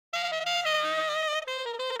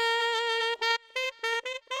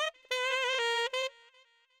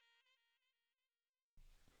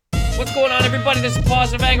What's going on, everybody? This is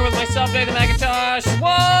Positive Anger with myself, Nathan McIntosh.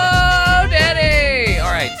 Whoa, Daddy! All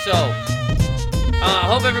right, so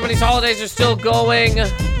hope everybody's holidays are still going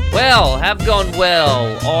well, have gone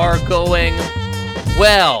well, are going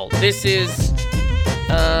well. This is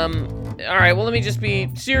all right. Well, let me just be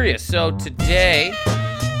serious. So today,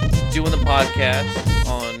 doing the podcast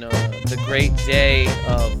on the great day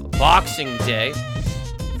of Boxing Day.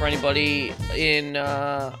 For anybody in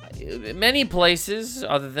many places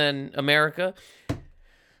other than America,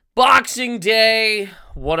 Boxing Day,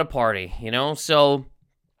 what a party, you know? So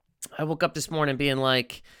I woke up this morning being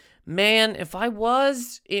like, man, if I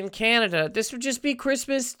was in Canada, this would just be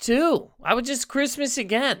Christmas too. I would just Christmas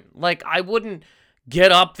again. Like, I wouldn't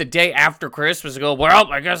get up the day after Christmas and go,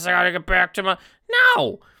 well, I guess I gotta get back to my...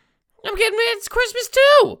 No! I'm kidding, it's Christmas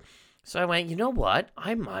too! So I went, you know what?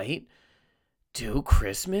 I might do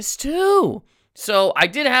Christmas too. So I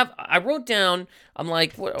wrote down, I'm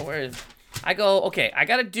like, I go, okay, I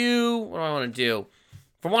gotta do, what do I want to do?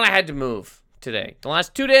 For one, I had to move today. The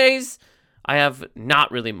last 2 days, I have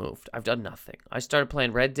not really moved. I've done nothing. I started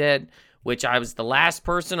playing Red Dead, which I was the last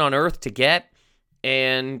person on Earth to get,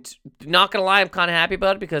 and not gonna lie, I'm kind of happy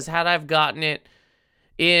about it, because had I've gotten it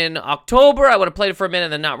in October, I would have played it for a minute,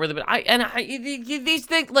 and then not really, but these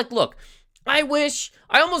things, like, look, I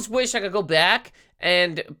almost wish I could go back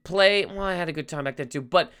and play, well, I had a good time back then too,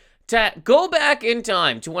 but to go back in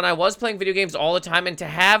time to when I was playing video games all the time and to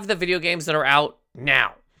have the video games that are out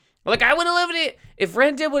now. Like, I would have lived it if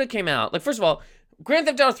Red Dead would have came out. Like, first of all, Grand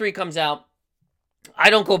Theft Auto 3 comes out, I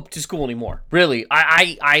don't go to school anymore, really.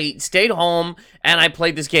 I stayed home and I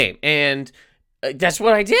played this game, and that's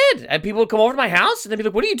what I did. And people would come over to my house and they'd be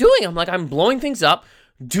like, what are you doing? I'm like, I'm blowing things up.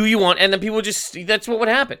 Do you want, and then people just, that's what would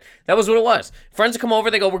happen. That was what it was. Friends would come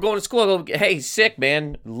over, they go, we're going to school. I go, hey, sick,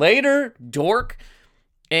 man. Later, dork.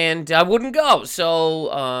 And I wouldn't go.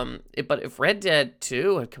 So, but if Red Dead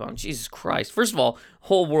 2 had come on, Jesus Christ. First of all,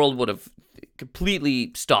 whole world would have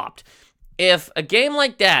completely stopped. If a game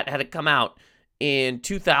like that had come out in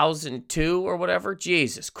 2002 or whatever,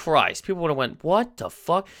 Jesus Christ, people would have went, what the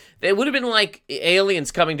fuck? It would have been like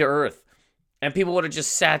aliens coming to Earth. And people would have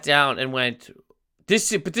just sat down and went,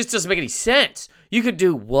 this doesn't make any sense. You could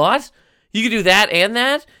do what? You could do that and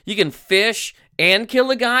that? You can fish and kill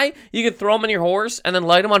a guy? You can throw him on your horse and then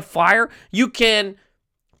light him on fire? You can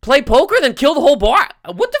play poker and then kill the whole bar?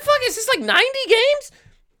 What the fuck? Is this like 90 games?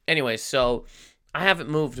 Anyway, so I haven't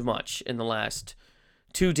moved much in the last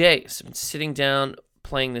 2 days. I've been sitting down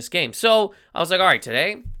playing this game. So I was like, all right,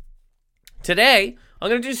 today, I'm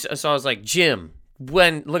going to do, so I was like, Jim,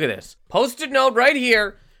 look at this. Post-it note right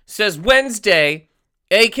here says Wednesday,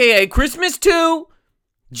 a.k.a. Christmas 2,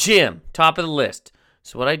 gym, top of the list.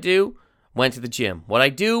 So what I do, went to the gym. What I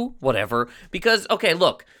do, whatever. Because, okay,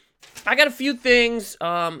 look, I got a few things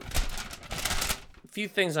I want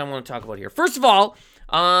to talk about here. First of all,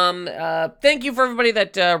 thank you for everybody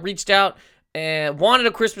that reached out and wanted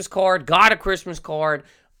a Christmas card, got a Christmas card.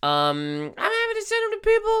 I'm happy to send them to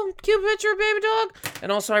people. Cute picture of baby dog.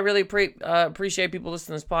 And also, I really appreciate people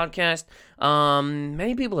listening to this podcast.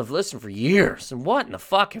 Many people have listened for years. And what in the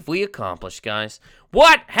fuck have we accomplished, guys?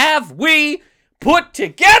 What have we put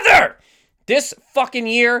together this fucking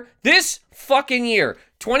year?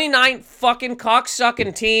 29 fucking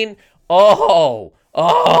cocksucking teen. Oh,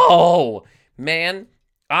 man.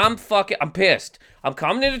 I'm pissed. I'm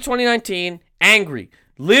coming into 2019 angry,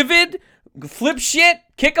 livid, flip shit,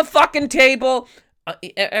 kick a fucking table.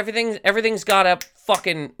 Everything's gotta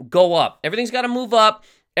fucking go up. Everything's gotta move up.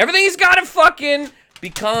 Everything's gotta fucking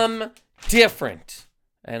become different.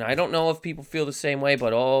 And I don't know if people feel the same way,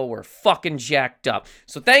 but we're fucking jacked up.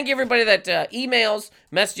 So thank you everybody that emails,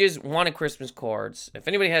 messages, wanted Christmas cards. If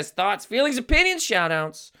anybody has thoughts, feelings, opinions,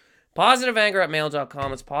 shout-outs,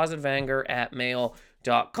 positiveanger@mail.com. It's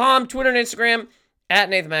positiveanger@mail.com. Twitter and Instagram,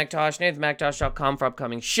 @Nathan McIntosh, nathanmcintosh.com for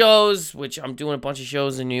upcoming shows, which I'm doing a bunch of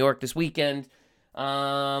shows in New York this weekend.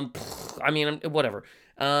 Whatever.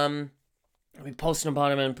 I'll be posting about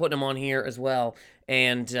them and putting them on here as well.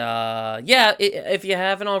 And, if you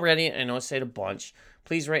haven't already, I know I say it a bunch,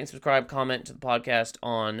 please rate and subscribe, comment to the podcast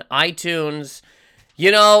on iTunes.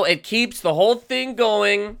 You know, it keeps the whole thing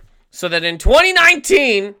going so that in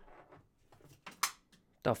 2019,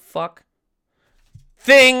 the fuck,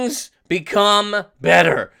 things become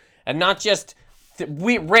better. And not just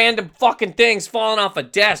random fucking things falling off a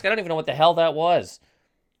desk. I don't even know what the hell that was.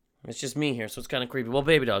 It's just me here, so it's kind of creepy. Well,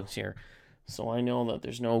 baby dog's here, so I know that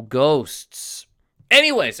there's no ghosts.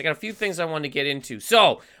 Anyways, I got a few things I wanted to get into.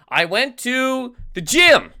 So, I went to the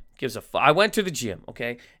gym. I went to the gym,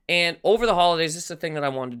 okay? And over the holidays, this is the thing that I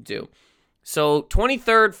wanted to do. So,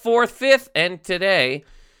 23rd, 4th, 5th, and today,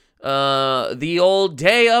 the old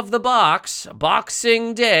day of the box,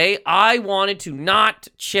 Boxing Day, I wanted to not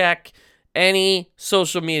check any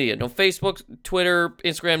social media. No Facebook, Twitter,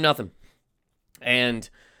 Instagram, nothing. And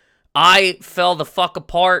I fell the fuck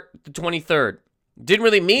apart the 23rd. Didn't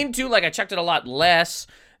really mean to. Like, I checked it a lot less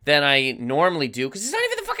than I normally do. Because it's not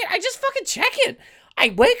even the fucking... I just fucking check it.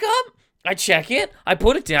 I wake up. I check it. I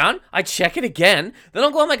put it down. I check it again. Then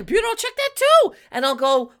I'll go on my computer. I'll check that too. And I'll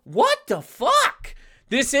go, what the fuck?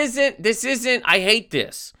 This isn't... I hate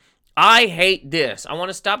this. I hate this. I want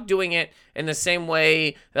to stop doing it in the same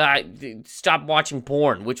way that I stopped watching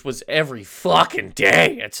porn, which was every fucking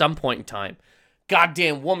day at some point in time.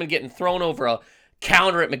 Goddamn woman getting thrown over a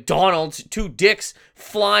counter at McDonald's, 2 dicks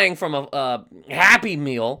flying from a Happy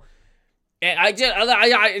Meal. And I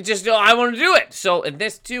want to do it. So, and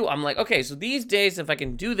this too, I'm like, okay, so these days, if I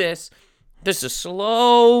can do this, this is a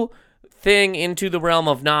slow thing into the realm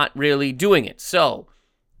of not really doing it. So,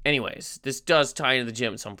 anyways, this does tie into the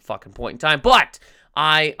gym at some fucking point in time. But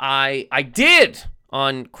I did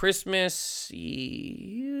on Christmas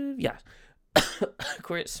Eve. Yeah.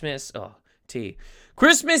 Christmas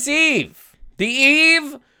Eve. The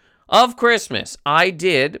eve of Christmas. I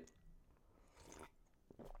did.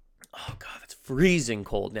 Oh, God, it's freezing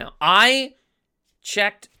cold now. I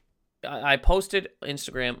posted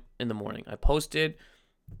Instagram in the morning. I posted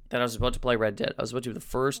that I was about to play Red Dead. I was about to be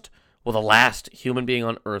the last human being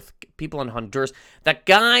on Earth. People in Honduras. The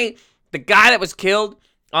guy that was killed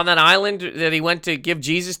on that island that he went to give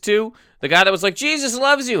Jesus to, the guy that was like, Jesus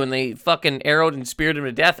loves you, and they fucking arrowed and speared him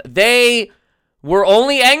to death. They were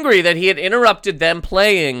only angry that he had interrupted them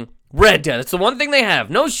playing Red Dead. It's the one thing they have.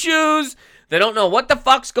 No shoes. They don't know what the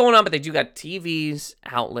fuck's going on, but they do got TVs,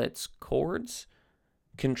 outlets, cords,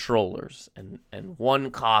 controllers, and one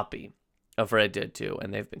copy of Red Dead 2,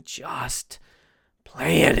 and they've been just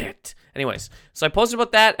playing it. Anyways, so I posted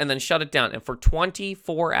about that and then shut it down. And for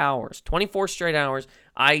 24 straight hours,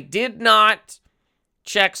 I did not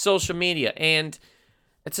check social media. And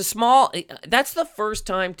that's the first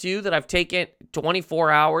time, too, that I've taken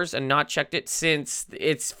 24 hours and not checked it since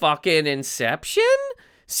its fucking inception?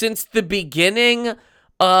 Since the beginning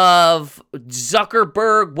of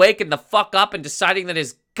Zuckerberg waking the fuck up and deciding that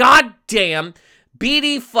his goddamn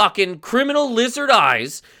beady fucking criminal lizard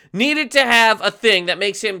eyes needed to have a thing that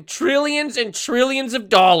makes him trillions and trillions of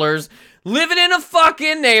dollars, living in a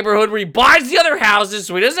fucking neighborhood where he buys the other houses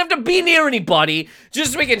so he doesn't have to be near anybody,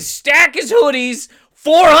 just so he can stack his hoodies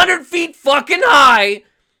 400 feet fucking high,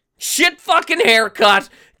 shit fucking haircut,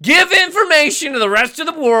 give information to the rest of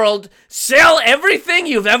the world, sell everything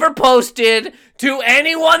you've ever posted to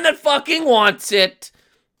anyone that fucking wants it.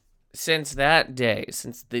 Since that day,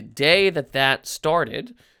 since the day that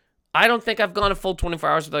started, I don't think I've gone a full 24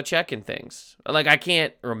 hours without checking things. Like, I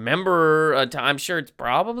can't remember a time. I'm sure it's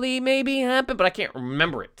probably maybe happened, but I can't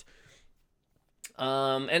remember it.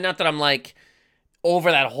 And not that I'm like, over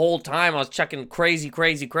that whole time I was checking crazy,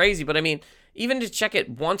 but I mean, even to check it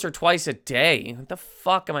once or twice a day, what the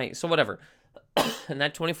fuck am I? So whatever. And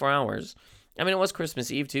that 24 hours, I mean, it was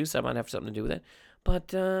Christmas Eve too, so I might have something to do with it.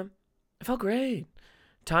 But it felt great.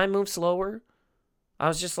 Time moved slower. I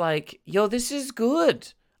was just like, yo, this is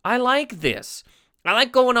good. I like this. I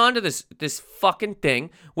like going on to this fucking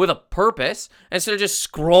thing with a purpose instead of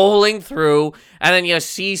just scrolling through and then you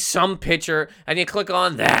see some picture and you click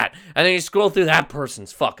on that and then you scroll through that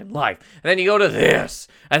person's fucking life and then you go to this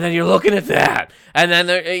and then you're looking at that and then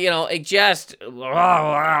it just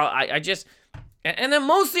and then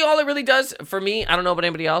mostly all it really does for me, I don't know about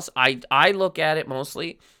anybody else, I look at it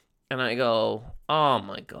mostly and I go, oh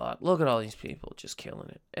my God, look at all these people just killing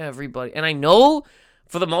it, everybody, and I know.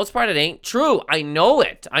 For the most part, it ain't true. I know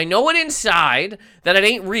it. I know it inside that it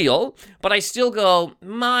ain't real, but I still go,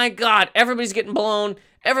 my God, everybody's getting blown.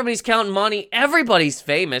 Everybody's counting money. Everybody's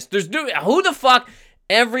famous. Who the fuck?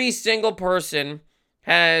 Every single person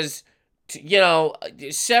has,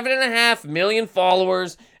 7.5 million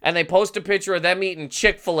followers, and they post a picture of them eating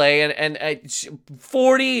Chick-fil-A and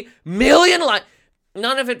 40 million likes.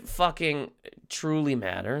 None of it fucking truly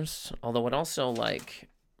matters. Although it also,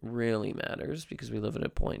 really matters because we live at a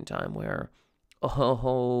point in time where,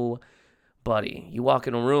 oh, buddy, you walk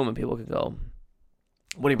in a room and people could go,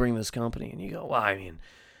 what do you bring to this company? And you go, well, I mean,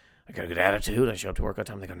 I got a good attitude. I show up to work on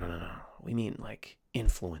time. They go, no. We mean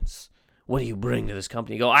influence. What do you bring to this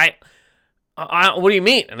company? You go, I what do you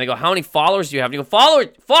mean? And they go, how many followers do you have? And you go, followers?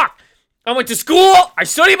 Fuck. I went to school. I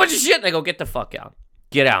studied a bunch of shit. And they go, get the fuck out.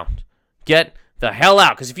 Get out. Get the hell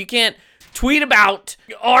out. Because if you can't tweet about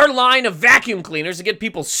our line of vacuum cleaners to get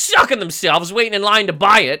people sucking themselves waiting in line to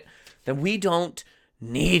buy it, then we don't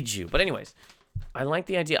need you. But anyways, I like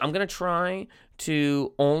the idea. I'm going to try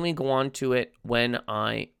to only go onto it when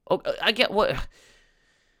I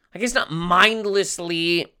guess not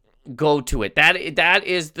mindlessly go to it. That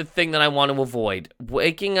is the thing that I want to avoid.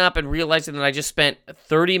 Waking up and realizing that I just spent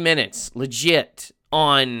 30 minutes legit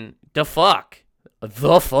on the fuck.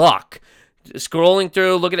 Scrolling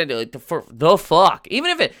through, looking at the fuck.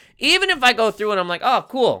 Even if I go through and I'm like, oh,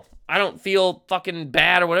 cool, I don't feel fucking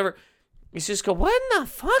bad or whatever. You just go, what in the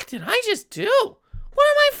fuck did I just do? What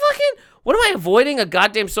am I avoiding a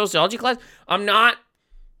goddamn sociology class? I'm not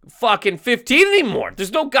fucking 15 anymore.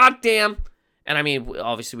 There's no goddamn, and I mean,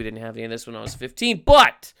 obviously we didn't have any of this when I was 15,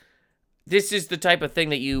 but this is the type of thing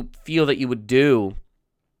that you feel that you would do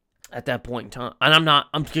at that point in time. And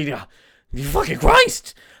I'm you fucking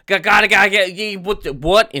Christ. Gotta get,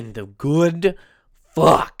 what in the good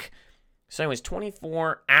fuck? So anyways,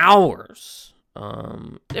 24 hours.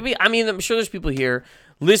 I mean, I'm sure there's people here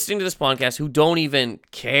listening to this podcast who don't even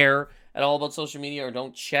care at all about social media or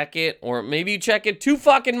don't check it, or maybe you check it too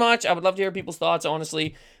fucking much. I would love to hear people's thoughts,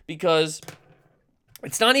 honestly, because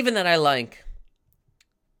it's not even that I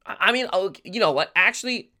mean, you know what?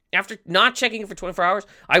 Actually, after not checking it for 24 hours,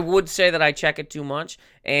 I would say that I check it too much,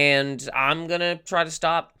 and I'm going to try to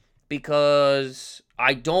stop because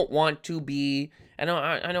I don't want to be, I know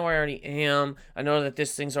I already am. I know that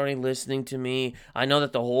this thing's already listening to me. I know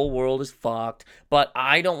that the whole world is fucked, but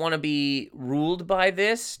I don't want to be ruled by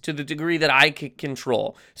this to the degree that I can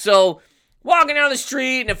control. So, walking down the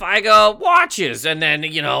street, and if I go, watches, and then,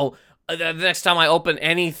 you know, the next time I open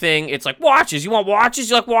anything, it's like, watches. You want watches?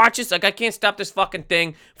 You like watches? Like, I can't stop this fucking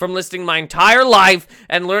thing from listing my entire life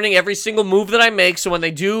and learning every single move that I make, so when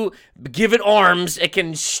they do give it arms, it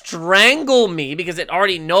can strangle me because it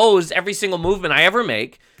already knows every single movement I ever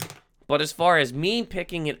make. But as far as me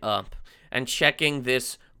picking it up and checking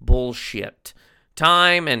this bullshit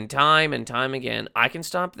time and time again, I can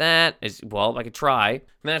stop that. As well, I could try. And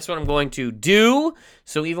that's what I'm going to do.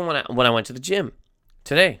 So even when I went to the gym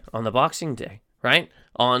today, on the Boxing Day, right?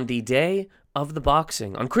 On the day of the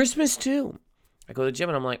boxing, on Christmas too, I go to the gym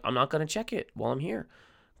and I'm like, I'm not going to check it while I'm here.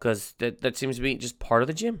 Because that seems to be just part of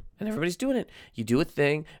the gym. And everybody's doing it. You do a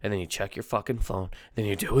thing, and then you check your fucking phone. Then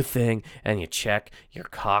you do a thing, and you check your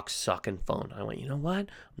cock-sucking phone. I went, you know what? I'm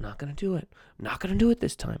not going to do it. I'm not going to do it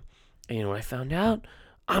this time. And you know what I found out?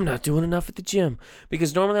 I'm not doing enough at the gym.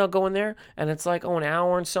 Because normally I'll go in there, and it's like, an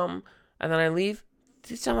hour and something, and then I leave.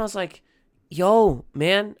 This time I was like, yo,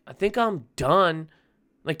 man, I think I'm done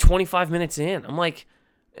like 25 minutes in. I'm like,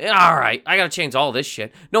 all right, I got to change all this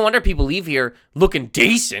shit. No wonder people leave here looking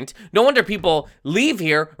decent. No wonder people leave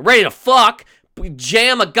here ready to fuck,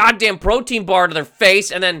 jam a goddamn protein bar to their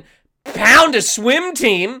face, and then pound a swim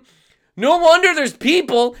team. No wonder there's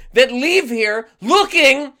people that leave here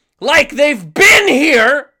looking like they've been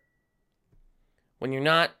here when you're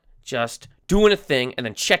not just doing a thing and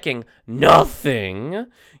then checking nothing.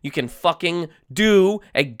 You can fucking do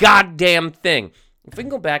a goddamn thing. If we can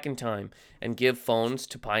go back in time and give phones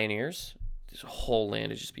to pioneers, this whole land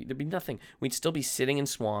would just there'd be nothing. We'd still be sitting in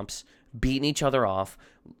swamps, beating each other off,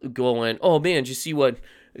 going, oh man, did you see what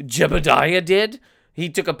Jebediah did? He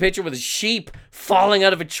took a picture with a sheep falling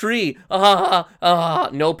out of a tree.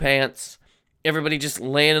 No pants. Everybody just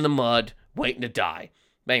laying in the mud, waiting to die.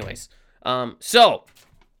 But anyways, so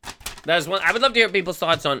that's one. I would love to hear people's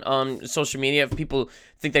thoughts on social media. If people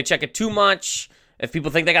think they check it too much, if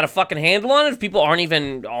people think they got a fucking handle on it, if people aren't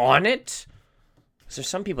even on it. So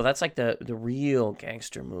some people, that's like the real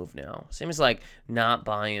gangster move now. Same as like not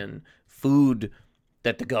buying food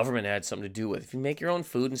that the government had something to do with. If you make your own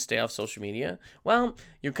food and stay off social media, well,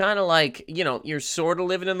 you're kind of like, you know, you're sort of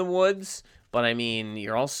living in the woods, but I mean,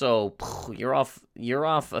 you're also, you're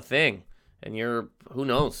off a thing. And you're, who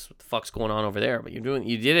knows what the fuck's going on over there, but you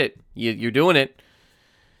did it. You're doing it.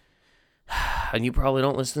 And you probably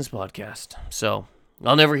don't listen to this podcast. So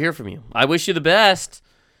I'll never hear from you. I wish you the best.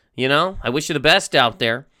 You know, I wish you the best out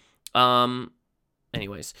there.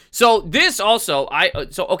 Anyways, so this also,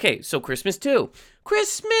 so Christmas 2.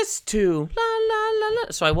 Christmas 2. La, la, la,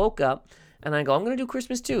 la. So I woke up and I go, I'm going to do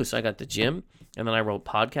Christmas 2. So I got the gym and then I wrote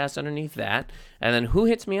podcast underneath that. And then who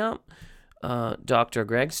hits me up? Dr.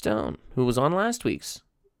 Greg Stone, who was on last week's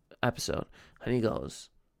episode. And he goes,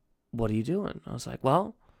 what are you doing? I was like,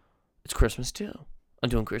 well, it's Christmas 2. I'm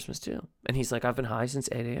doing Christmas 2. And he's like, I've been high since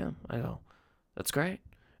 8 a.m. I go, that's great.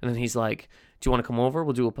 And then he's like, do you want to come over?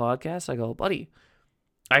 We'll do a podcast. I go, buddy,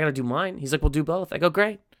 I got to do mine. He's like, we'll do both. I go,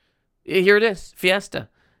 great. Here it is. Fiesta.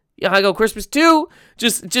 Yeah, I go, Christmas 2.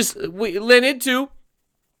 Just we led into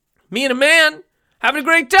me and a man having a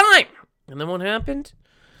great time. And then what happened?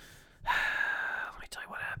 Let me tell you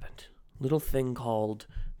what happened. Little thing called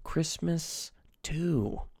Christmas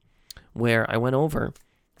 2. where I went over.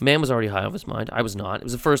 Man was already high off his mind. I was not. It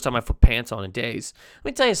was the first time I put pants on in days.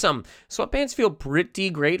 Let me tell you something. Sweatpants feel pretty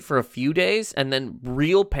great for a few days, and then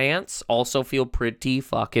real pants also feel pretty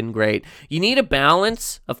fucking great. You need a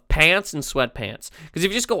balance of pants and sweatpants. Because if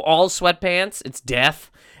you just go all sweatpants, it's death.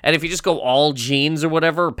 And if you just go all jeans or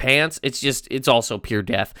whatever, or pants, it's also pure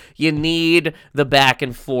death. You need the back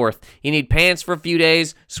and forth. You need pants for a few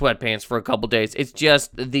days, sweatpants for a couple days. It's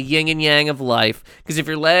just the yin and yang of life. Because if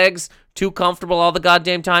your legs too comfortable all the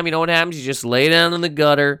goddamn time, you know what happens? You just lay down in the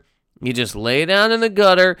gutter. You just lay down in the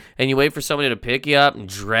gutter, and you wait for somebody to pick you up and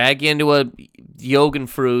drag you into a Yogan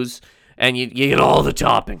Fruz, and you get all the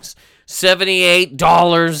toppings.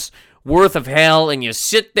 $78 worth of hell, and you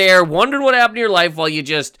sit there wondering what happened to your life while you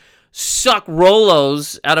just suck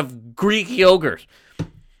Rolos out of Greek yogurt.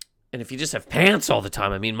 And if you just have pants all the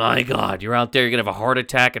time, I mean, my God, you're out there, you're going to have a heart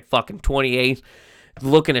attack at fucking 28,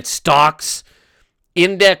 looking at stocks,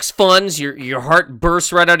 index funds, your heart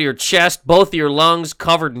bursts right out of your chest, both of your lungs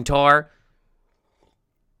covered in tar.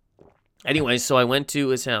 Anyway, so I went to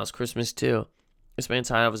his house, Christmas 2. This man's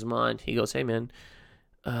high off his mind. He goes, hey, man,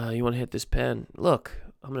 you want to hit this pen? Look,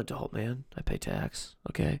 I'm an adult, man. I pay tax,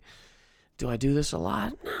 okay? Do I do this a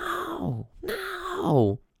lot?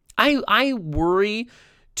 No. I worry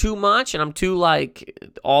too much, and I'm too, like,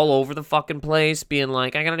 all over the fucking place, being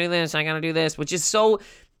like, I gotta do this, which is so...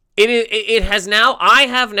 It has now... I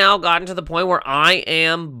have now gotten to the point where I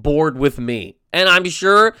am bored with me. And I'm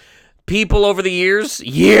sure people over the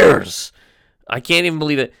years, I can't even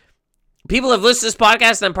believe it, people have listened to this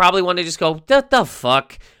podcast and probably want to just go, the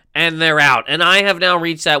fuck? And they're out. And I have now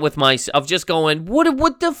reached that with myself, just going,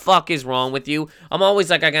 what the fuck is wrong with you? I'm always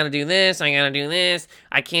like, I gotta do this, I can't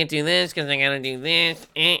do this because I gotta do this.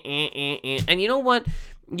 And you know what?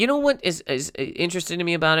 You know what is interesting to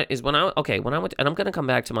me about it is when I went, and I'm gonna come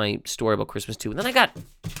back to my story about Christmas 2, and then I got,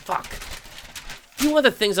 a few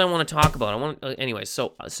other things I want to talk about. Anyway,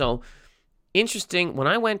 so interesting, when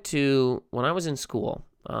I was in school,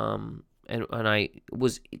 and I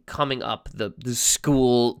was coming up the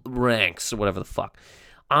school ranks or whatever the fuck,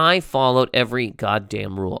 I followed every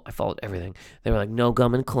goddamn rule. I followed everything. They were like, no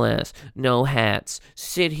gum in class, no hats,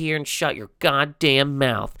 sit here and shut your goddamn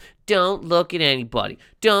mouth. Don't look at anybody.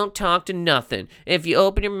 Don't talk to nothing. If you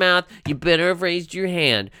open your mouth, you better have raised your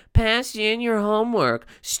hand. Pass in your homework.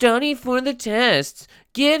 Study for the tests.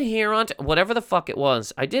 Get here on whatever the fuck it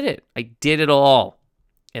was. I did it. I did it all.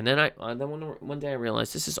 And then one day I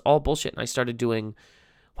realized this is all bullshit, and I started doing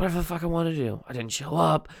whatever the fuck I wanted to do. I didn't show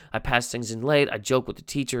up. I passed things in late. I joked with the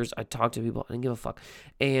teachers. I talked to people. I didn't give a fuck.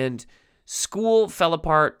 And school fell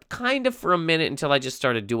apart kind of for a minute until I just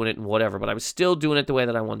started doing it and whatever, but I was still doing it the way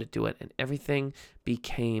that I wanted to do it, and everything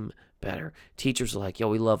became better. Teachers were like, yo,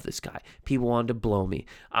 we love this guy. People wanted to blow me.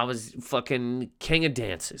 I was fucking king of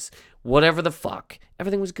dances. Whatever the fuck.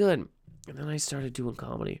 Everything was good. And then I started doing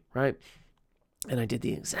comedy, right? And I did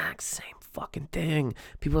the exact same fucking thing.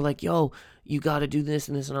 People were like, yo, you got to do this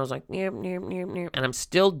and this. And I was like, and I'm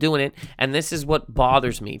still doing it. And this is what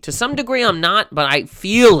bothers me. To some degree, I'm not, but I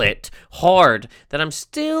feel it hard that I'm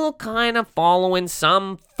still kind of following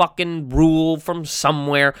some fucking rule from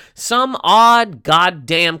somewhere. Some odd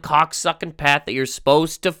goddamn cocksucking path that you're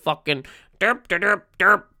supposed to fucking...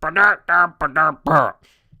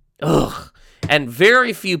 Ugh. And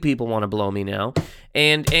very few people want to blow me now.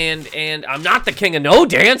 And I'm not the king of no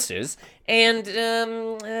dances. And,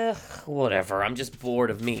 whatever. I'm just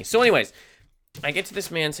bored of me. So anyways, I get to this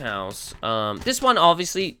man's house. This one,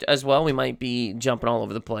 obviously, as well, we might be jumping all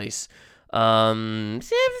over the place. Holidays.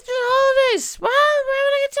 Well, we're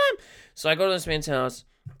having a good time. So I go to this man's house,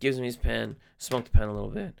 gives me his pen, smoke the pen a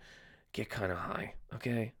little bit, get kind of high,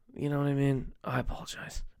 okay? You know what I mean? I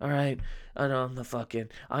apologize. All right? I know I'm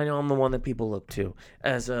the one that people look to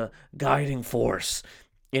as a guiding force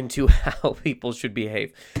into how people should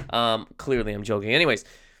behave. Clearly, I'm joking. Anyways,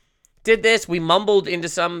 did this. We mumbled into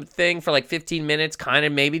something for like 15 minutes, kind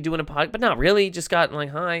of maybe doing a podcast, but not really. Just got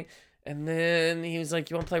like, hi. And then he was like,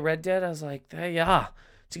 you want to play Red Dead? I was like, hey, yeah.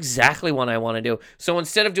 It's exactly what I want to do. So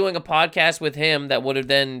instead of doing a podcast with him that would have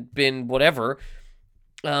then been whatever...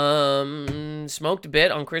 smoked a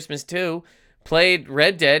bit on Christmas 2, played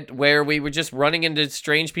Red Dead, where we were just running into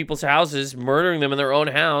strange people's houses, murdering them in their own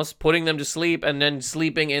house, putting them to sleep, and then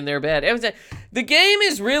sleeping in their bed. The game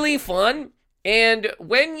is really fun, and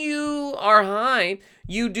when you are high,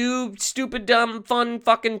 you do stupid, dumb, fun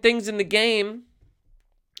fucking things in the game.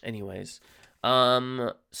 Anyways,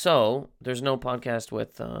 so there's no podcast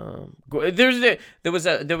with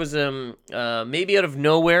there was maybe out of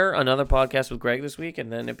nowhere another podcast with Greg this week,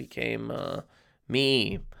 and then it became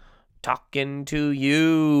me talking to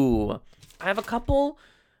you. I have a couple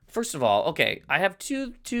first of all, okay, I have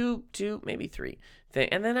two, maybe three things,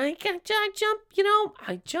 and then I jump,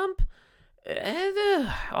 I jump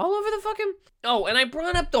all over the fucking. Oh, and I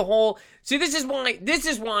brought up the whole. See, this is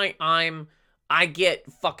why I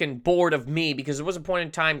get fucking bored of me, because there was a point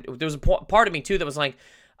in time. There was a part of me too that was like,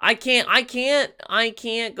 I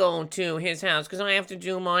can't go to his house because I have to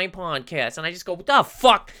do my podcast, and I just go, what the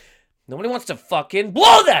fuck? Nobody wants to fucking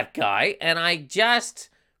blow that guy, and I just.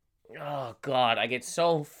 Oh, God, I get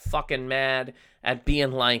so fucking mad at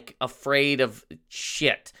being, like, afraid of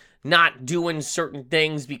shit. Not doing certain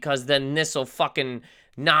things because then this'll fucking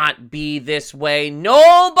not be this way.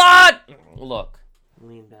 Nobody! Look,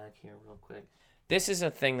 lean back here real quick. This is a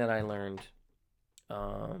thing that I learned.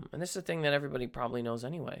 And this is a thing that everybody probably knows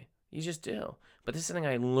anyway. You just do. But this is something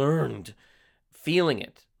I learned. Feeling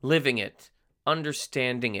it. Living it.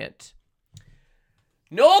 Understanding it.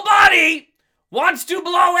 Nobody wants to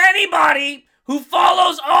blow anybody who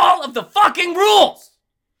follows all of the fucking rules.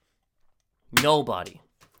 Nobody.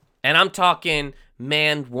 And I'm talking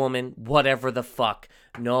man, woman, whatever the fuck.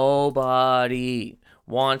 Nobody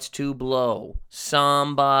wants to blow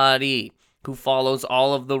somebody who follows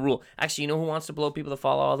all of the rules. Actually, you know who wants to blow people that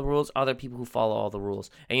follow all the rules? Other people who follow all the rules.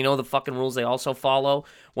 And you know the fucking rules they also follow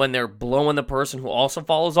when they're blowing the person who also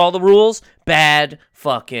follows all the rules? Bad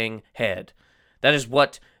fucking head. That is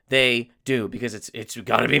what they do, because it's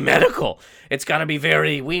gotta be medical. It's gotta be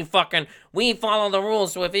we follow the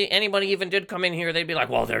rules. So if anybody even did come in here, they'd be like,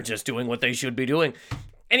 well, they're just doing what they should be doing.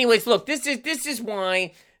 Anyways, look, this is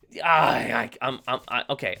why I'm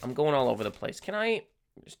going all over the place.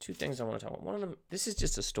 There's two things I want to talk about. One of them, this is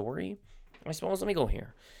just a story, I suppose. Let me go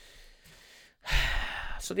here.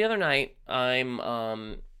 So the other night, I'm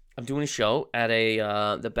doing a show at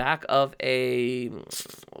the back of a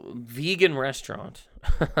vegan restaurant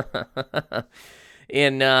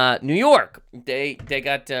in New York. They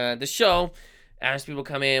got the show, asked people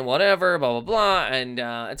to come in, whatever, blah blah blah, and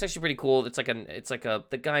it's actually pretty cool. It's like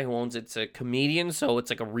the guy who owns it's a comedian, so it's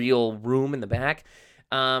like a real room in the back.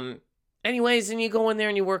 Anyways, and you go in there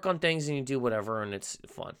and you work on things and you do whatever, and it's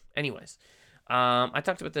fun. Anyways, I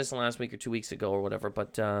talked about this last week or 2 weeks ago or whatever,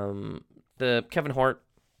 but the Kevin Hart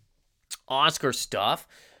Oscar stuff,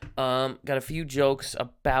 got a few jokes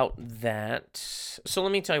about that. So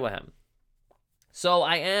let me tell you what happened. So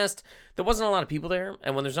I asked, there wasn't a lot of people there,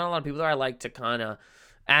 and when there's not a lot of people there, I like to kind of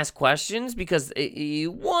ask questions, because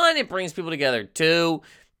one, it brings people together. Two,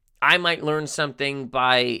 I might learn something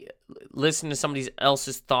by listening to somebody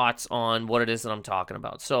else's thoughts on what it is that I'm talking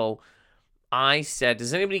about. So I said,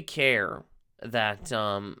 does anybody care that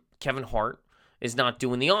Kevin Hart is not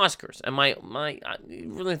doing the Oscars? And I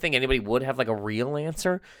really think anybody would have like a real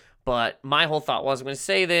answer, but my whole thought was, I'm going to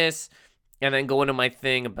say this and then go into my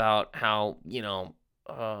thing about how,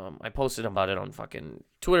 I posted about it on fucking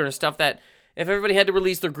Twitter and stuff, that if everybody had to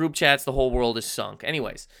release their group chats, the whole world is sunk.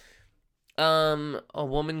 Anyways, a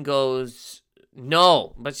woman goes,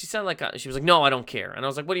 no, but she sounded like, she was like, no, I don't care. And I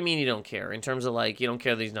was like, what do you mean you don't care? In terms of like, you don't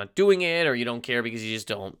care that he's not doing it, or you don't care because you just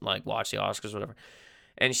don't like watch the Oscars or whatever.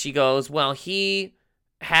 And she goes, well, he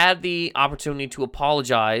had the opportunity to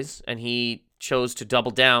apologize, and he chose to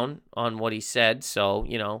double down on what he said, so,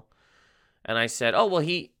 And I said, oh, well,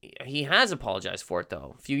 he has apologized for it,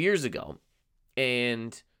 though, a few years ago.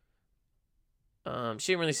 And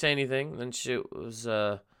she didn't really say anything. Then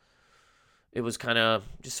it was kind of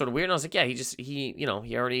just sort of weird. And I was like, yeah, he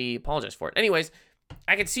already apologized for it. Anyways,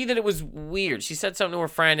 I could see that it was weird. She said something to her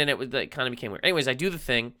friend, and it kind of became weird. Anyways, I do the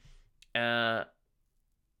thing.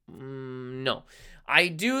 No, I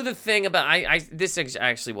do the thing about this is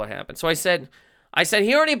actually what happened. So I said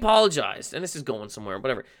he already apologized, and this is going somewhere,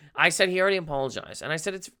 whatever. I said he already apologized, and I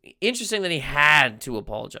said it's interesting that he had to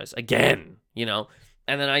apologize again,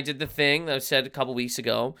 And then I did the thing that I said a couple weeks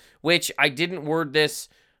ago, which I didn't word this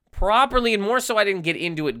properly, and more so I didn't get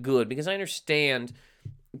into it good, because I understand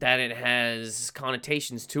that it has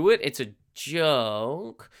connotations to it. It's a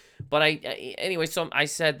joke. But anyway, so I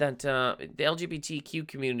said that the LGBTQ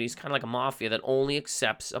community is kind of like a mafia that only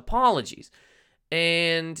accepts apologies.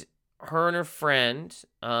 And her friend,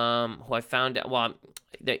 who I found out, well,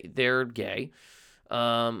 they're gay,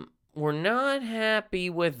 were not happy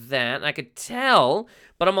with that. And I could tell,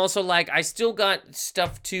 but I'm also like, I still got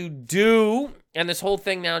stuff to do. And this whole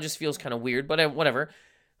thing now just feels kind of weird, but whatever.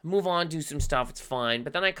 Move on, do some stuff, it's fine.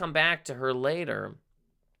 But then I come back to her later,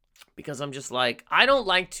 because I'm just like, I don't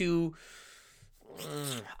like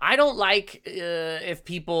if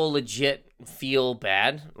people legit feel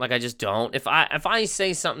bad. Like, I just don't. If I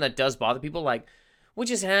say something that does bother people, like, which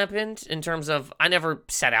has happened in terms of, I never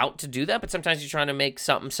set out to do that, but sometimes you're trying to make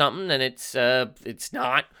something, and it's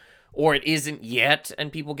not or it isn't yet,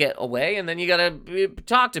 and people get away, and then you gotta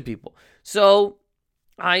talk to people. So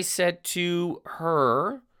I said to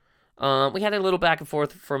her, we had a little back and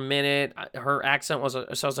forth for a minute. Her accent was, so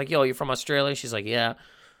I was like, yo, you're from Australia? She's like, yeah.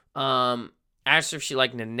 Asked her if she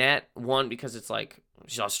liked Nanette, one, because it's like,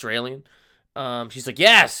 she's Australian. She's like,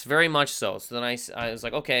 yes, very much so. So then I was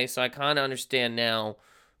like, okay, so I kind of understand now,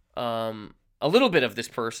 a little bit of this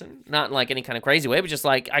person, not in like any kind of crazy way, but just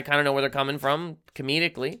like, I kind of know where they're coming from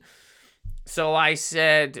comedically. So I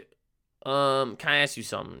said, can I ask you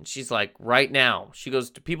something? She's like, right now. She goes,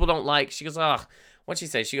 people don't like, she goes, ugh. What'd she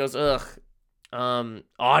say? She goes, ugh,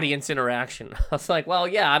 audience interaction. I was like, well,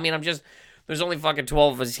 yeah, I mean, there's only fucking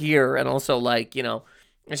 12 of us here. And also, like, you know,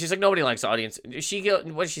 and she's like, nobody likes audience. What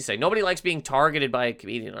did she say? Nobody likes being targeted by a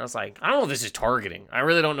comedian. I was like, I don't know if this is targeting. I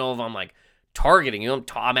really don't know if I'm like targeting you.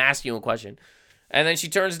 I'm asking you a question. And then she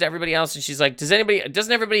turns to everybody else and she's like, doesn't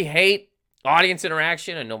everybody hate audience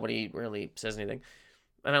interaction? And nobody really says anything.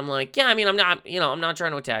 And I'm like, yeah, I mean, I'm not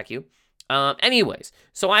trying to attack you. Anyways,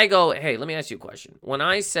 so I go, hey, let me ask you a question. When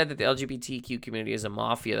I said that the LGBTQ community is a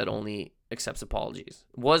mafia that only accepts apologies,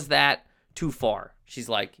 was that too far? She's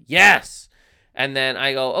like, yes. And then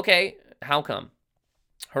I go, okay, how come?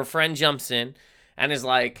 Her friend jumps in and is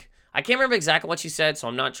like, I can't remember exactly what she said, so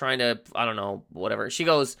I'm not trying to, I don't know, whatever. She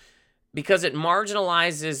goes, because it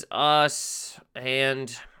marginalizes us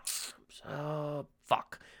and,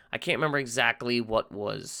 fuck. I can't remember exactly what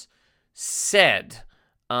was said.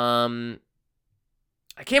 I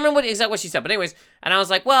can't remember exactly what she said, but anyways, and I was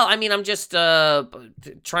like, well, I mean, I'm just trying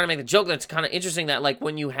to make the joke that's kind of interesting that, like,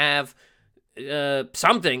 when you have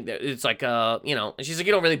something, it's like, you know, and she's like,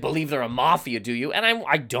 you don't really believe they're a mafia, do you? And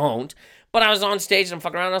I don't, but I was on stage and I'm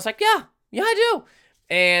fucking around, and I was like, yeah, I do.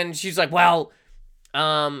 And she's like, well,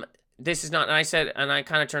 this is not, and I said, and I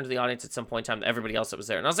kind of turned to the audience at some point in time, everybody else that was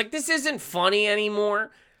there, and I was like, this isn't funny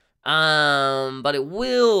anymore. But it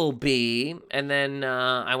will be. And then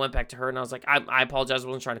I went back to her and I was like, I apologize. I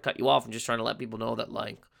wasn't trying to cut you off. I'm just trying to let people know that,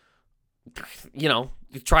 like, you know,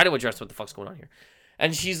 try to address what the fuck's going on here.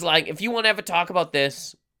 And she's like, if you want to ever talk about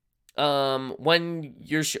this, when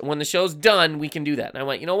the show's done, we can do that. And I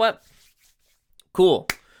went, you know what? Cool.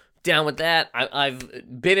 Down with that.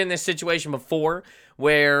 I've been in this situation before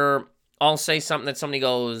where I'll say something that somebody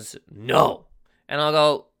goes, no. And I'll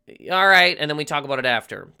go, all right, and then we talk about it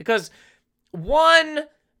after. Because, one,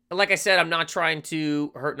 like I said, I'm not trying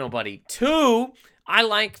to hurt nobody. Two, I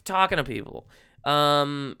like talking to people.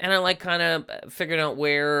 And I like kind of figuring out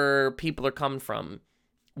where people are coming from.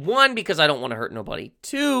 One, because I don't want to hurt nobody.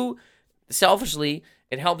 Two, selfishly,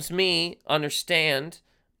 it helps me understand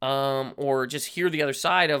or just hear the other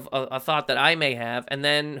side of a thought that I may have. And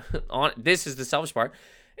then, this is the selfish part,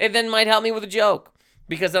 it then might help me with a joke.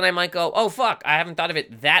 Because then I might go, oh, fuck, I haven't thought of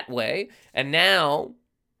it that way. And now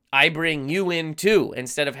I bring you in, too,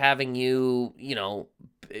 instead of having you, you know,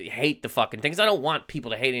 hate the fucking things. I don't want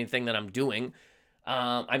people to hate anything that I'm doing.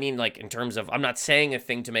 I mean, like, in terms of, I'm not saying a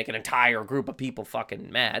thing to make an entire group of people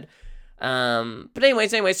fucking mad. But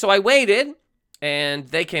anyways, so I waited, and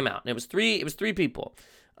they came out. And it was three people.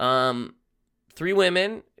 3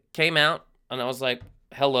 women came out, and I was like,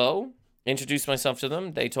 hello. Introduced myself to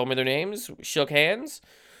them. They told me their names, shook hands,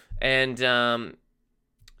 and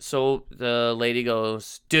so the lady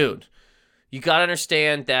goes, dude, you gotta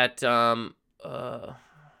understand that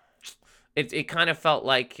it kind of felt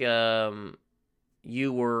like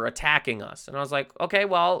you were attacking us. And I was like, okay,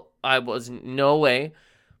 well, I was in no way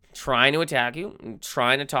trying to attack you. I'm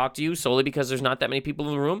trying to talk to you solely because there's not that many people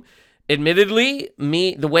in the room. Admittedly,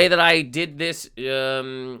 the way that I did this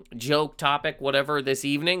joke, topic, whatever, this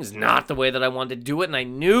evening is not the way that I wanted to do it. And I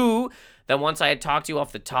knew that once I had talked to you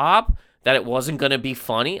off the top, that it wasn't going to be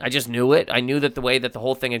funny. I just knew it. I knew that the way that the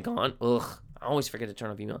whole thing had gone, I always forget to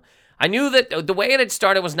turn off email. I knew that the way it had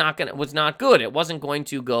started was not good. It wasn't going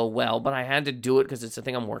to go well, but I had to do it because it's the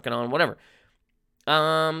thing I'm working on, whatever.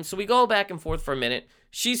 So we go back and forth for a minute.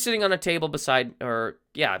 She's sitting on a table beside her.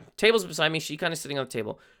 Yeah, table's beside me. She kind of sitting on the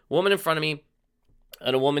table. Woman in front of me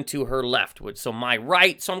and a woman to her left. So my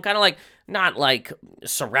right. So I'm kind of like, not like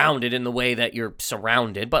surrounded in the way that you're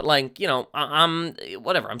surrounded, but like, you know, I'm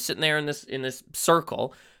whatever. I'm sitting there in this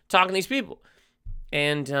circle talking to these people.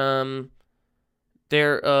 And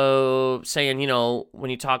they're saying, you know, when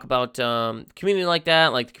you talk about community like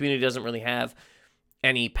that, like the community doesn't really have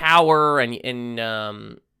any power.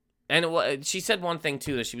 And she said one thing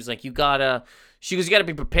too, that she was like, you gotta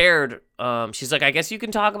be prepared. She's like, I guess you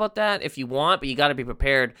can talk about that if you want, but you gotta be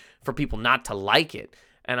prepared for people not to like it.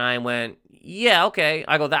 And I went, yeah, okay.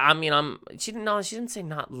 I go, she didn't say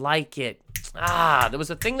not like it. There was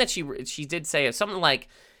a thing that she did say, something like,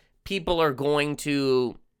 people are going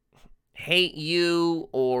to, hate you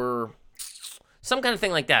or some kind of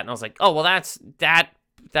thing like that. And I was like, oh, well, that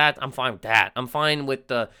I'm fine with that. I'm fine with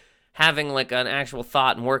the having like an actual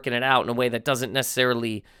thought and working it out in a way that doesn't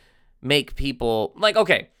necessarily make people like,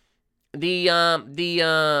 okay, I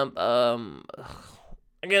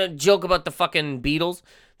got a joke about the fucking Beatles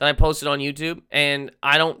that I posted on YouTube, and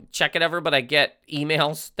I don't check it ever, but I get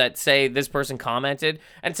emails that say this person commented,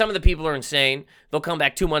 and some of the people are insane. They'll come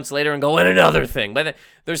back 2 months later and go, and another thing. But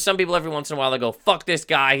there's some people every once in a while that go, fuck this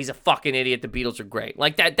guy, he's a fucking idiot, the Beatles are great.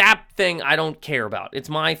 Like, that thing I don't care about. It's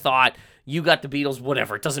my thought, you got the Beatles,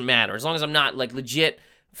 whatever, it doesn't matter. As long as I'm not, like, legit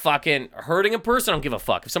fucking hurting a person, I don't give a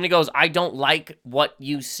fuck. If somebody goes, I don't like what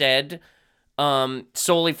you said,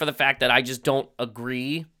 solely for the fact that I just don't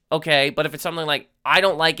agree, okay, but if it's something like, I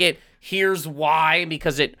don't like it, here's why,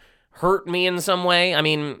 because it hurt me in some way, I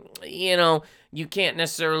mean, you know, you can't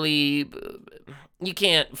necessarily, you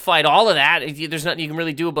can't fight all of that, there's nothing you can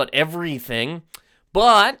really do about everything,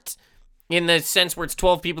 but in the sense where it's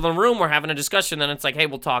 12 people in a room, we're having a discussion, then it's like, hey,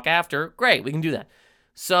 we'll talk after, great, we can do that.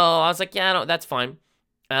 So I was like, yeah, no, that's fine.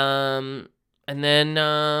 And then,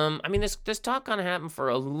 I mean, this talk kind of happened for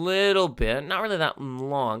a little bit, not really that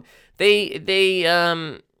long. They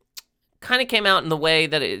kind of came out in the way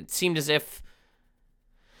that it seemed as if,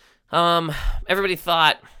 everybody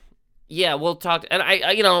thought, yeah, we'll talk, and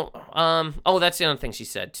I you know, oh, that's the other thing she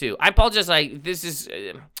said, too. I apologize, this is,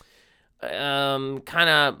 kind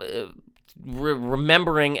of,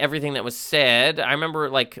 remembering everything that was said. I remember,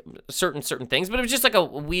 like, certain things, but it was just, like, a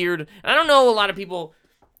weird, and I don't know a lot of people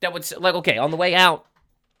that would, like, okay, on the way out,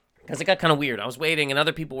 because it got kind of weird. I was waiting, and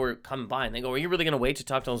other people were coming by, and they go, are you really going to wait to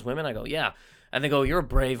talk to those women? I go, yeah. And they go, you're a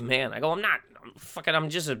brave man. I go, I'm not.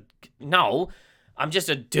 I'm just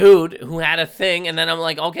a dude who had a thing, and then I'm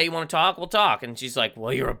like, okay, you want to talk? We'll talk. And she's like,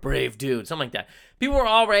 well, you're a brave dude. Something like that. People were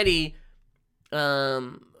already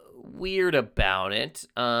weird about it.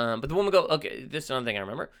 But the woman goes, okay, this is another thing I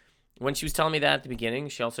remember. When she was telling me that at the beginning,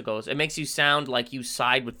 she also goes, it makes you sound like you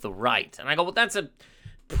side with the right. And I go, well, that's a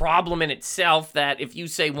problem in itself, that if you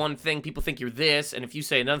say one thing, people think you're this, and if you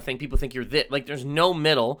say another thing, people think you're this. Like, there's no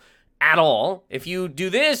middle at all. If you do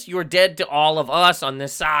this, you're dead to all of us on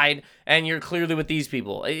this side, and you're clearly with these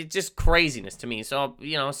people. It's just craziness to me. So,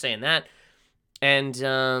 you know, saying that. And,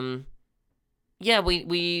 yeah,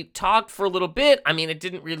 we talked for a little bit. I mean, it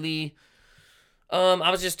didn't really, I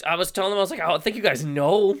was telling them, I was like, oh, I think you guys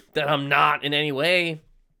know that I'm not in any way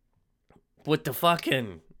with the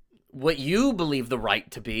fucking, what you believe the right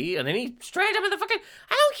to be. And then he straight up in the fucking,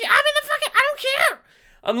 I don't care, I don't care.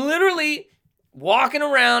 I'm literally walking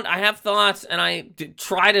around, I have thoughts, and I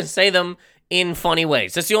try to say them in funny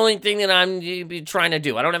ways. That's the only thing that I'm trying to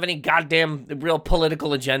do. I don't have any goddamn real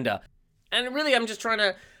political agenda. And really, I'm just trying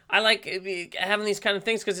to, I like having these kind of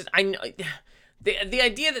things, because the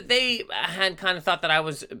idea that they had kind of thought that I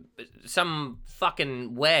was some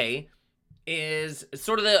fucking way is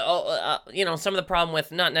sort of the, you know, some of the problem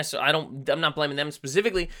with, not necessarily, I'm not blaming them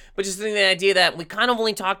specifically, but just the idea that we kind of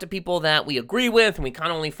only talk to people that we agree with, and we kind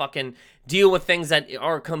of only fucking deal with things that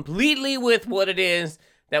are completely with what it is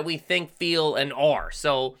that we think, feel, and are.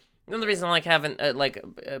 So, another reason I like having,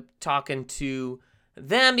 talking to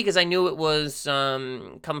them, because I knew it was,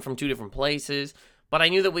 coming from two different places, but I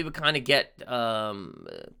knew that we would kind of get,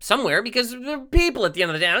 somewhere, because they're people at the end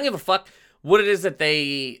of the day. I don't give a fuck what it is that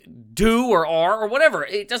they do or are or whatever.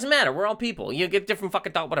 It doesn't matter. We're all people. You get different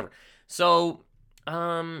fucking thought, whatever. So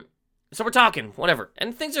we're talking, whatever.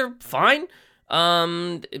 And things are fine.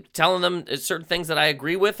 Telling them certain things that I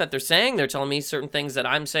agree with that they're saying. They're telling me certain things that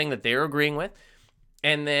I'm saying that they're agreeing with.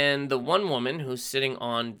 And then the one woman who's sitting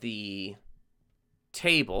on the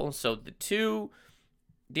table, so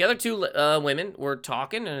the other two women were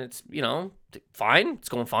talking, and it's, you know, fine. It's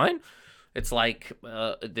going fine. It's like,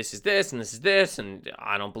 this is this, and this is this, and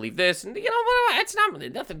I don't believe this, and, you know, it's not,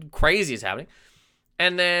 nothing crazy is happening.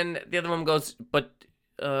 And then the other one goes, but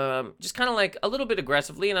just kind of like a little bit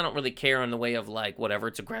aggressively, and I don't really care in the way of like, whatever,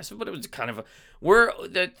 it's aggressive, but it was kind of, we're,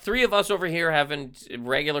 the three of us over here having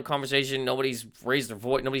regular conversation, nobody's raised their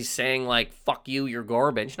voice, nobody's saying like, fuck you, you're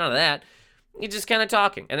garbage, none of that. You're just kind of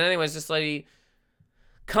talking. And anyways, this lady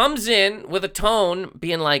comes in with a tone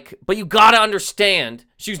being like, but you gotta understand.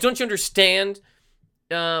 She goes, don't you understand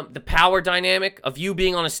the power dynamic of you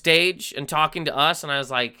being on a stage and talking to us? And I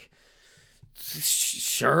was like,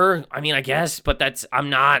 sure, I mean, I guess, but I'm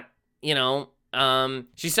not, you know.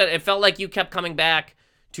 She said, it felt like you kept coming back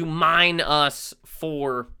to mine us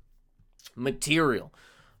for material.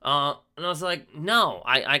 And I was like, no,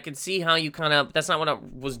 I could see how you kind of, that's not what I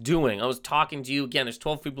was doing. I was talking to you. Again, there's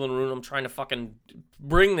 12 people in the room. I'm trying to fucking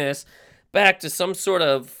bring this back to some sort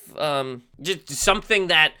of, just something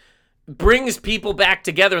that brings people back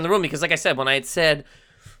together in the room, because like I said, when I had said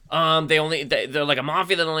they're like a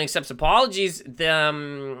mafia that only accepts apologies,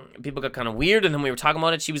 people got kind of weird, and then we were talking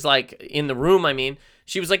about it. She was like, in the room, I mean,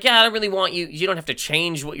 she was like, yeah, I don't really want you don't have to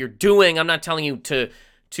change what you're doing. I'm not telling you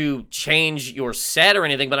to change your set or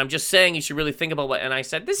anything, but I'm just saying you should really think about what, and I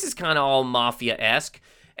said, this is kind of all mafia-esque,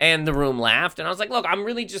 and the room laughed, and I was like, look, I'm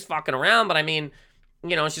really just fucking around, but I mean,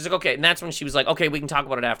 you know, she's like, okay, and that's when she was like, okay, we can talk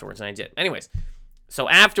about it afterwards, and I did. Anyways, so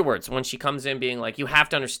afterwards, when she comes in being like, you have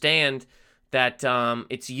to understand that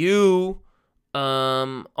it's you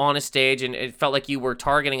on a stage, and it felt like you were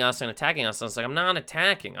targeting us and attacking us. I was like, I'm not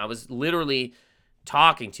attacking. I was literally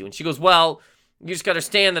talking to you. And she goes, well, you just got to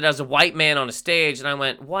understand that as a white man on a stage. And I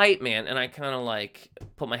went, white man? And I kind of like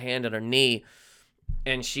put my hand on her knee,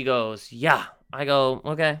 and she goes, yeah. I go,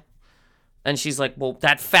 okay. And she's like, well,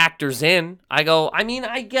 that factors in. I go, I mean,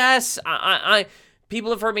 I guess I people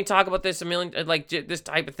have heard me talk about this a million, like this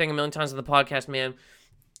type of thing a million times on the podcast, man.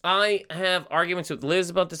 I have arguments with Liz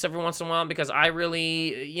about this every once in a while, because I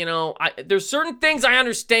really, you know, there's certain things I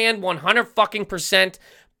understand 100%,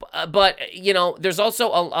 but you know, there's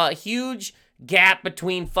also a huge gap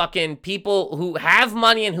between fucking people who have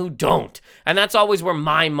money and who don't, and that's always where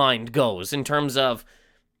my mind goes in terms of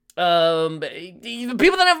people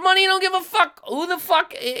that have money don't give a fuck who the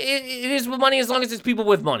fuck it is with money, as long as it's people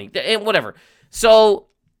with money and whatever. So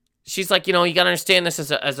she's like, you know, you gotta understand this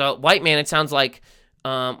as a white man. It sounds like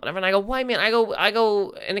whatever. And I go, white man. I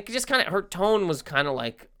go, and it just kind of, her tone was kind of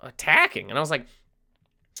like attacking, and I was like,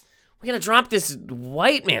 we gotta drop this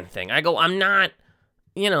white man thing. I go, I'm not,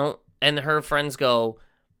 you know. And her friends go,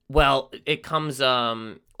 well, it comes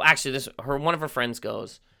actually one of her friends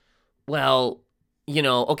goes, well, you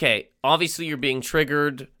know, okay, obviously you're being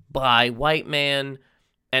triggered by white man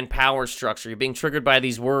and power structure. You're being triggered by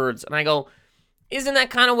these words. And I go, isn't that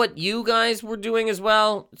kind of what you guys were doing as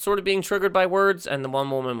well? Sort of being triggered by words? And the one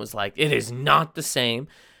woman was like, it is not the same.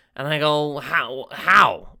 And I go,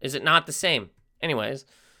 how is it not the same? Anyways,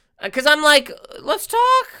 because I'm like, let's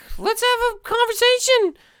talk. Let's have a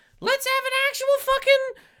conversation. Let's have an actual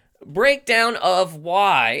fucking breakdown of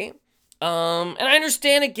why. And I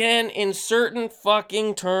understand, again, in certain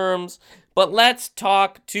fucking terms, but let's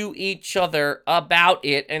talk to each other about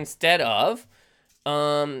it instead of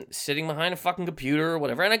sitting behind a fucking computer or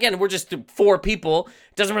whatever. And again, we're just 4 people.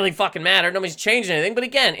 It doesn't really fucking matter. Nobody's changing anything. But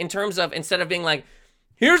again, in terms of, instead of being like,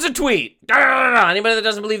 here's a tweet, anybody that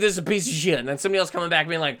doesn't believe this is a piece of shit, and then somebody else coming back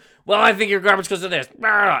being like, well, I think you're garbage because of this,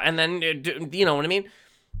 and then, you know what I mean?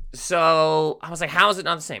 So I was like, how is it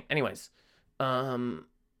not the same? Anyways, then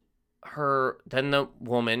the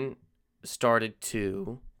woman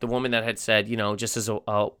the woman that had said, you know, just as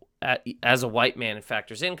a white man, it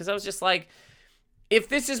factors in, because I was just like, if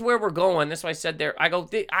this is where we're going, that's why I said there, I go,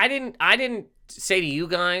 I didn't say to you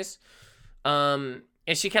guys, and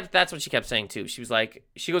that's what she kept saying too. She was like,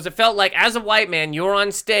 she goes, it felt like as a white man, you're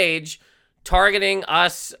on stage targeting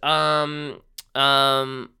us, I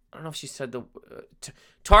don't know if she said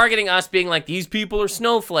targeting us, being like, these people are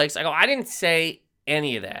snowflakes. I go, I didn't say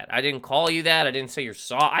any of that. I didn't call you that. I didn't say you're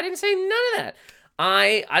soft. I didn't say none of that.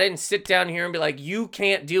 I didn't sit down here and be like, you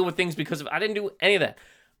can't deal with things because of, I didn't do any of that.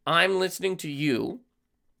 I'm listening to you.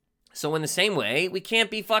 So in the same way, we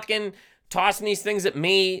can't be fucking tossing these things at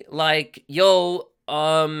me like, yo,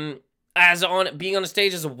 being on a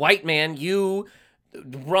stage as a white man, you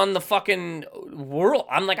run the fucking world.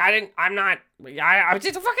 I'm like, I'm talking.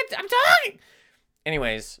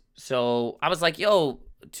 Anyways, so I was like, yo,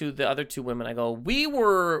 to the other 2 women, I go, we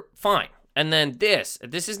were fine. And then this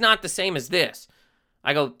is not the same as this.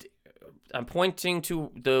 I go, I'm pointing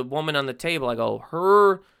to the woman on the table. I go,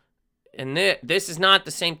 her and this is not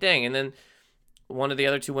the same thing. And then one of the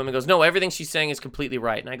other 2 women goes, no, everything she's saying is completely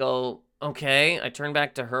right. And I go, okay. I turn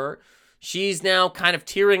back to her. She's now kind of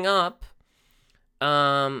tearing up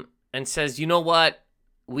and says, you know what?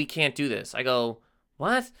 We can't do this. I go,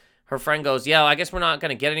 what? Her friend goes, yeah, I guess we're not going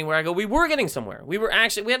to get anywhere. I go, we were getting somewhere. We were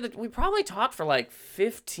actually, we probably talked for like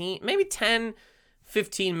 15, maybe 10,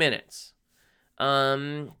 15 minutes.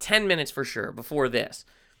 10 minutes for sure before this.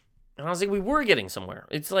 And I was like, we were getting somewhere.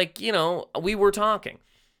 It's like, you know, we were talking.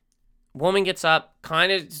 Woman gets up,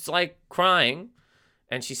 kind of just like crying.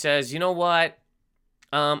 And she says, you know what?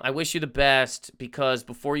 I wish you the best, because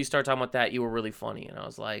before you start talking about that, you were really funny. And I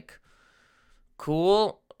was like,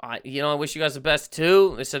 cool. I wish you guys the best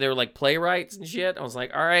too. They said they were like playwrights and shit. I was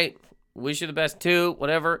like, all right, wish you the best too,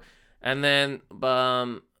 whatever. And then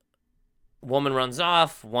woman runs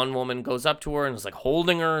off. One woman goes up to her and is like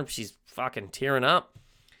holding her. She's fucking tearing up.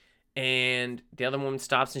 And the other woman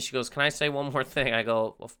stops and she goes, can I say one more thing? I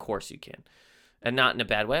go, of course you can. and not in a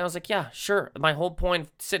bad way. I was like, yeah, sure. My whole point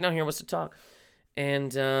of sitting out here was to talk.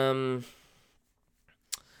 And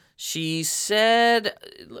she said,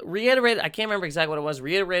 reiterated, I can't remember exactly what it was,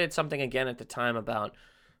 reiterated something again at the time about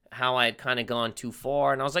how I had kind of gone too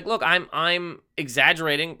far. And I was like, look, I'm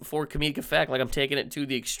exaggerating for comedic effect. Like, I'm taking it to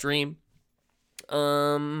the extreme.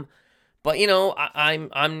 But, you know,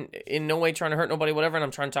 I'm in no way trying to hurt nobody, whatever, and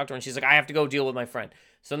I'm trying to talk to her, and she's like, I have to go deal with my friend.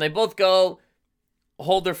 So then they both go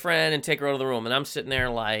hold their friend and take her out of the room, and I'm sitting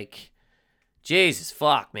there like, Jesus,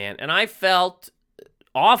 fuck, man. And I felt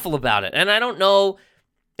awful about it, and I don't know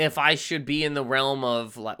if I should be in the realm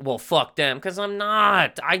of, like, well, fuck them, because I'm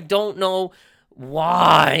not. I don't know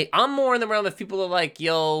why. I'm more in the realm of people are like,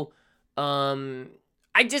 yo, I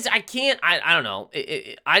can't, I don't know.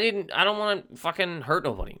 I don't want to fucking hurt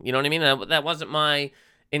nobody. You know what I mean? That wasn't my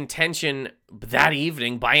intention that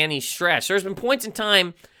evening by any stretch. There's been points in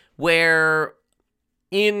time where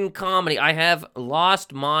in comedy, I have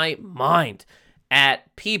lost my mind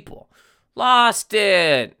at people. Lost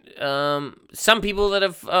it. Some people that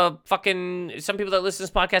have some people that listen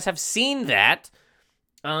to this podcast have seen that.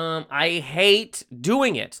 I hate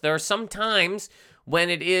doing it. There are some times when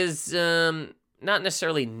it is, not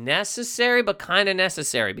necessarily necessary, but kind of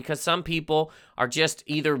necessary, because some people are just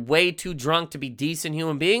either way too drunk to be decent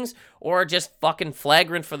human beings, or are just fucking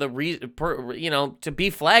flagrant for the reason, to be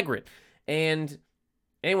flagrant. And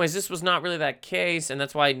anyways, this was not really that case, and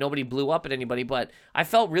that's why nobody blew up at anybody, but I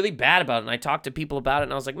felt really bad about it, and I talked to people about it,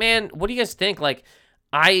 and I was like, man, what do you guys think? Like,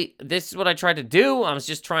 this is what I tried to do. I was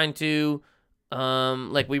just trying to,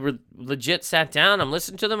 we were legit sat down, I'm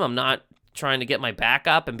listening to them, I'm not trying to get my back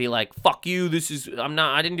up and be like, fuck you,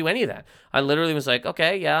 I didn't do any of that. I literally was like,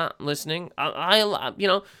 okay, yeah, I'm listening.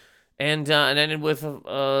 And ended with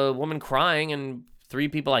a woman crying and 3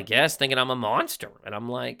 people, I guess, thinking I'm a monster. And I'm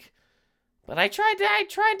like, but I tried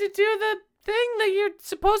to do the thing that you're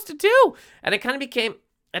supposed to do. And it kind of became,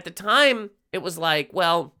 at the time, it was like,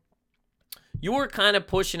 well, you were kind of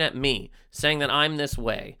pushing at me, saying that I'm this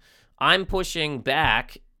way. I'm pushing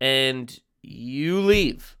back, and you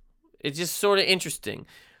leave. It's just sort of interesting.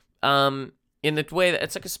 In the way that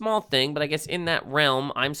it's like a small thing, but I guess in that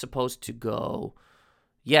realm, I'm supposed to go,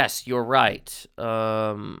 yes, you're right.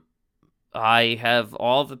 I have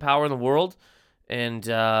all of the power in the world, and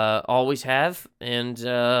always have, and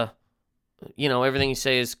everything you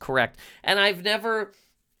say is correct. And I've never,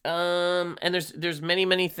 and there's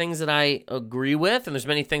many things that I agree with, and there's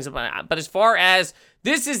many things about, but as far as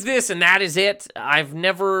this is this and that is it, I've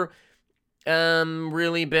never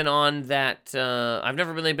really been on that. I've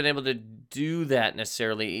never really been able to do that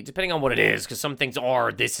necessarily, depending on what it is, because some things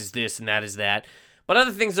are this is this and that is that, but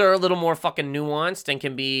other things are a little more fucking nuanced and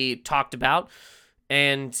can be talked about.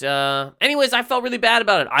 And anyways, I felt really bad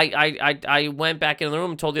about it. I went back in the room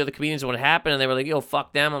and told the other comedians what had happened, and they were like, yo,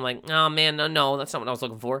 fuck them. I'm like, oh man, no, that's not what I was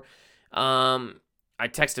looking for. I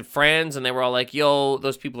texted friends, and they were all like, yo,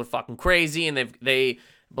 those people are fucking crazy, and they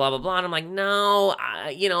blah, blah, blah. And I'm like, no,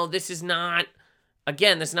 this is not,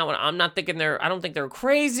 again, this is not what, I'm not thinking I don't think they're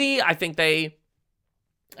crazy. I think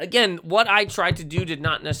again, what I tried to do did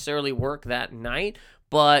not necessarily work that night,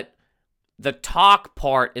 but the talk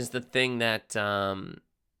part is the thing that,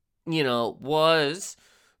 was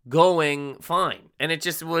going fine. And it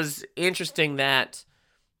just was interesting that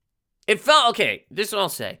it felt, okay, this is what I'll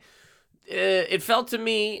say. It felt to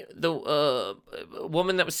me, the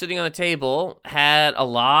woman that was sitting on the table had a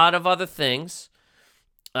lot of other things.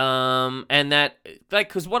 And that, like,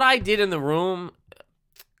 because what I did in the room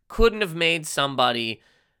couldn't have made somebody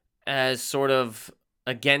as sort of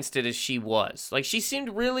against it as she was. Like, she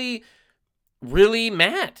seemed really, really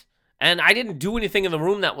mad. And I didn't do anything in the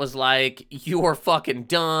room that was like, you're fucking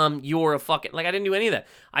dumb, you're a fucking, like, I didn't do any of that.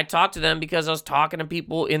 I talked to them because I was talking to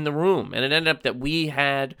people in the room. And it ended up that we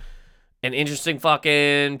had an interesting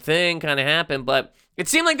fucking thing kind of happened, but it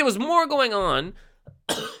seemed like there was more going on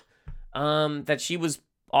that she was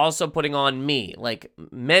also putting on me. Like,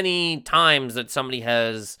 many times that somebody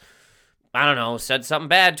has, I don't know, said something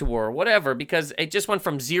bad to her or whatever, because it just went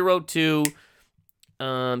from 0 to,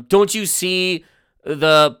 don't you see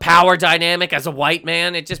the power dynamic as a white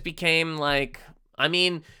man? It just became like, I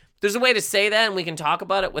mean, there's a way to say that, and we can talk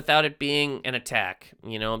about it without it being an attack,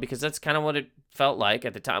 because that's kind of what it felt like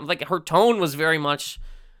at the time. Like, her tone was very much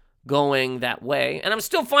going that way, and I'm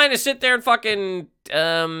still fine to sit there and fucking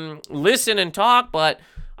listen and talk, but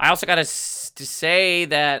I also gotta to say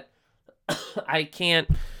that I can't,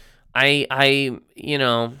 we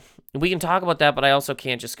can talk about that, but I also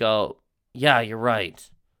can't just go, yeah, you're right,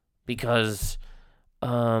 because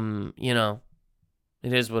it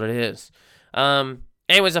is what it is.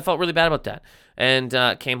 Anyways, I felt really bad about that, and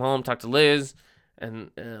came home, talked to Liz,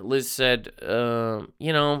 And Liz said,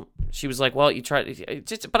 you know, she was like, well, you tried,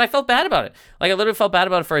 but I felt bad about it. Like, I literally felt bad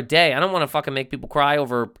about it for a day. I don't want to fucking make people cry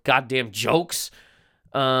over goddamn jokes.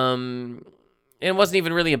 And it wasn't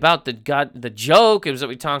even really about the joke. It was that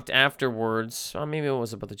we talked afterwards. Or maybe it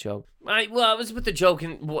was about the joke. It was about the joke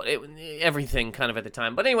and everything kind of at the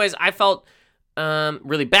time. But anyways, I felt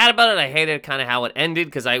really bad about it. I hated kind of how it ended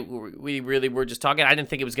because we really were just talking. I didn't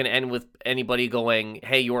think it was going to end with anybody going,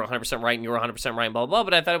 hey, you were 100% right and you were 100% right and blah, blah, blah.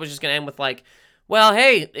 But I thought it was just going to end with like, well,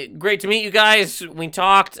 hey, great to meet you guys. We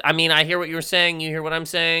talked. I mean, I hear what you were saying. You hear what I'm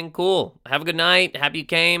saying. Cool. Have a good night. Happy you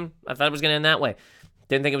came. I thought it was going to end that way.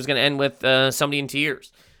 Didn't think it was going to end with somebody in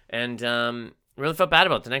tears. And really felt bad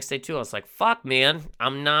about it the next day too. I was like, fuck, man.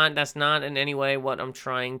 That's not in any way what I'm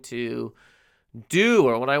trying to do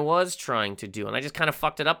or what I was trying to do. And I just kind of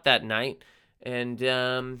fucked it up that night. And,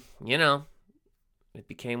 you know, it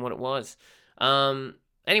became what it was.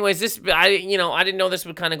 Anyways, I didn't know this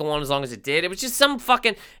would kind of go on as long as it did. It was just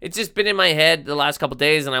it's just been in my head the last couple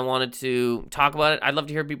days and I wanted to talk about it. I'd love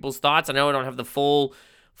to hear people's thoughts. I know I don't have the full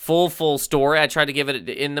story. I tried to give it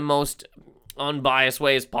in the most unbiased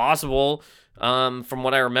way as possible, from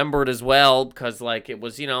what I remembered as well, because, like, it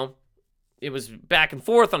was, you know, it was back and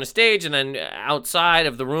forth on a stage and then outside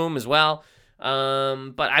of the room as well.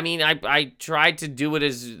 But, I mean, I tried to do it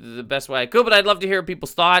as the best way I could, but I'd love to hear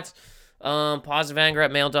people's thoughts.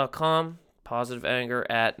 positiveanger@mail.com.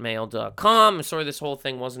 positiveanger@mail.com. I'm sorry this whole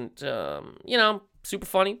thing wasn't, super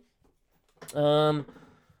funny.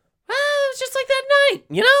 It's just like that night,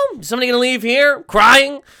 you know? Is somebody gonna leave here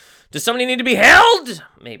crying? Does somebody need to be held?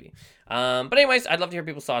 Maybe. But anyways, I'd love to hear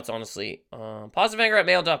people's thoughts, honestly.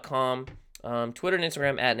 positiveanger@mail.com. Twitter and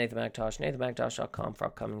Instagram @NathanMcIntosh. NathanMcIntosh.com for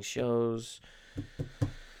upcoming shows.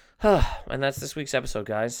 And that's this week's episode,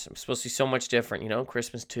 guys. I'm supposed to be so much different, you know?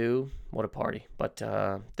 Christmas too. What a party. But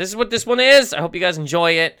this is what this one is. I hope you guys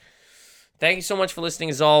enjoy it. Thank you so much for listening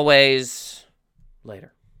as always.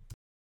 Later.